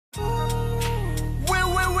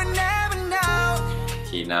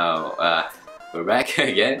Okay, now we're back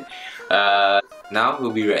again. Now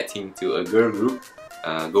we'll be reacting to a girl group.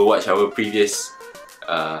 Go watch our previous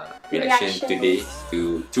reaction today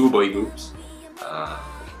to two boy groups.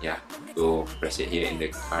 Yeah, go press it here in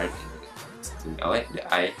the card. The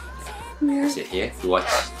eye. Press it here to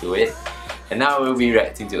watch to it. And now we'll be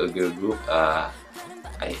reacting to a girl group. I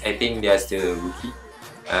think they are still a rookie.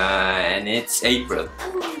 And it's April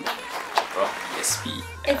from SP.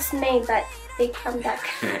 It's May, but they come back.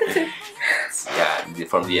 Yeah,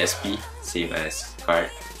 from the SP, same as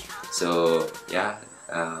card. So yeah,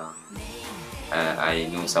 I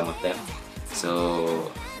know some of them.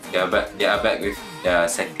 So they are back with their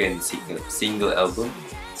second single album.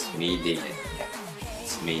 It's MAYDAY. Yeah,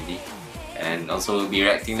 it's MAYDAY. And also we'll be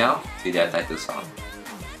reacting now to their title song.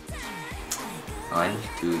 1,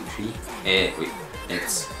 2, 3. Wait,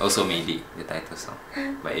 it's also MAYDAY, the title song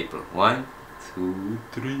by April. 1, 2,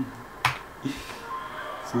 3.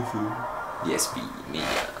 The SP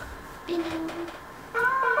Media.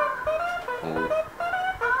 Oh,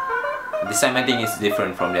 this time I think it's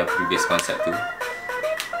different from their previous concept too.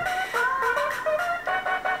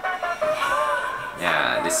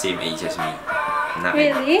 Yeah, the same age as me. 9.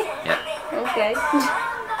 Really? Yeah. Okay.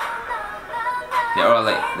 They're all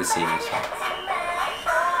like the same age.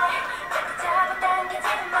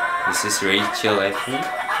 This is Rachel, I think.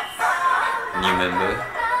 New member.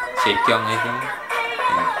 Chaekyung, I think.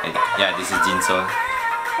 And yeah, this is Jinsun.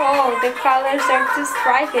 Oh, the colors are too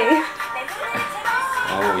striking.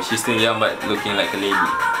 Oh, she's still young but looking like a lady.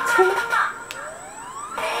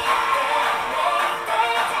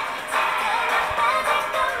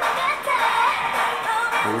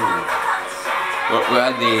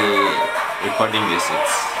 Where are they recording this?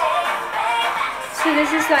 So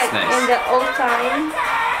this is like nice. in the old time.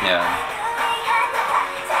 Yeah.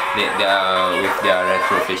 They are with their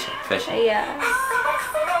retro fashion. Yeah.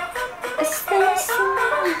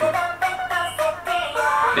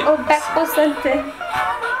 Oh, back or something.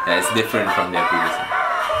 Yeah, it's different from their previous one.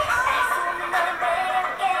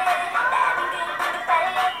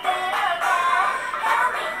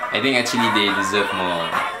 I think actually they deserve more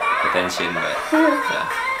attention, but yeah.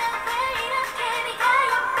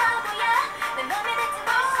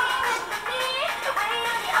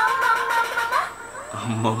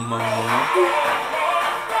 Mama.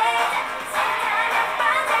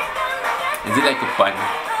 Is it like a pun?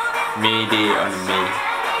 Mayday on May.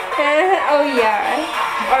 Oh yeah.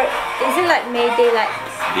 Or is it like Mayday, like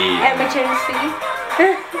emergency?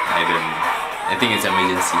 I don't know. I think it's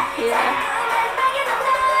emergency. Yeah.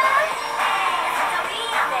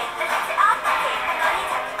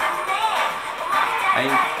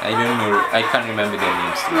 I don't know. I can't remember their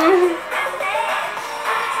names too.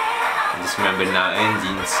 I just remember Na and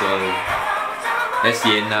Jin Sol. That's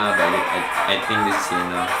Yena, but I think this is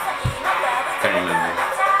Yena. Can't remember.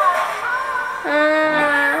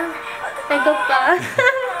 Ego pa.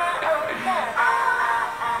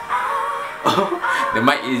 Oh, the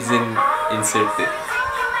mic isn't inserted.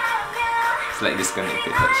 It's like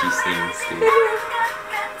disconnected, but she's singing still.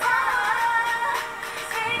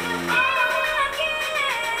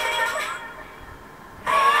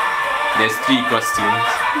 There's 3 costumes.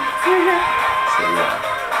 So yeah.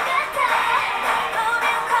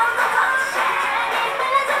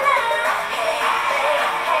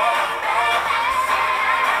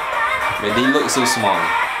 But they look so small.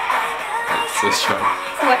 Like so short.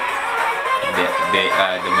 What? The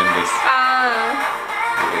members.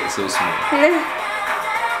 They look so small.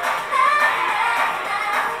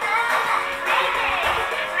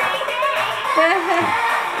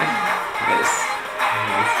 Yes.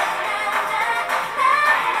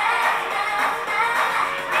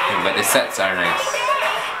 But the sets are nice.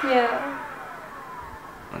 Yeah.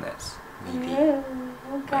 And that's MAYDAY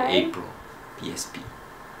by Okay. April, PSP.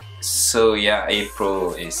 So yeah,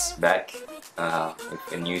 April is back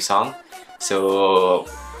with a new song. So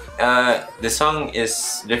the song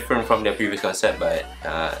is different from the previous concept, but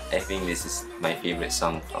I think this is my favorite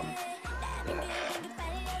song from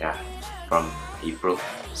from April.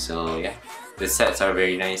 So yeah, the sets are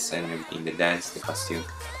very nice and everything. The dance, the costume,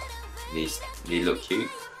 they look cute.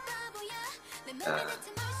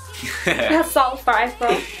 That's all for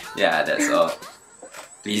April. Yeah, that's all.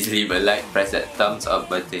 Please leave a like, press that thumbs up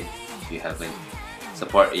button if you haven't.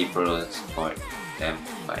 Support April, support them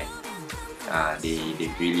by they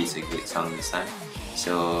released a good song this time.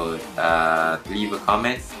 So leave a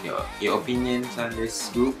comment, your opinions on this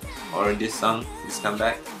group or this song, this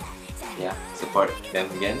comeback. Yeah, support them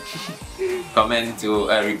again. Comment to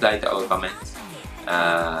reply to our comments,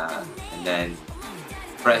 and then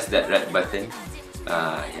press that red button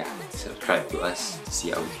yeah, subscribe to us to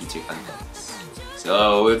see our future contents.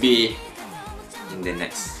 So we'll be in the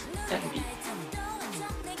next MV.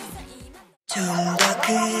 좀 더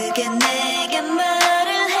크게 내게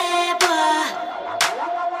말을 해봐.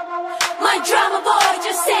 My drama boy,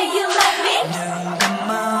 just say you love me.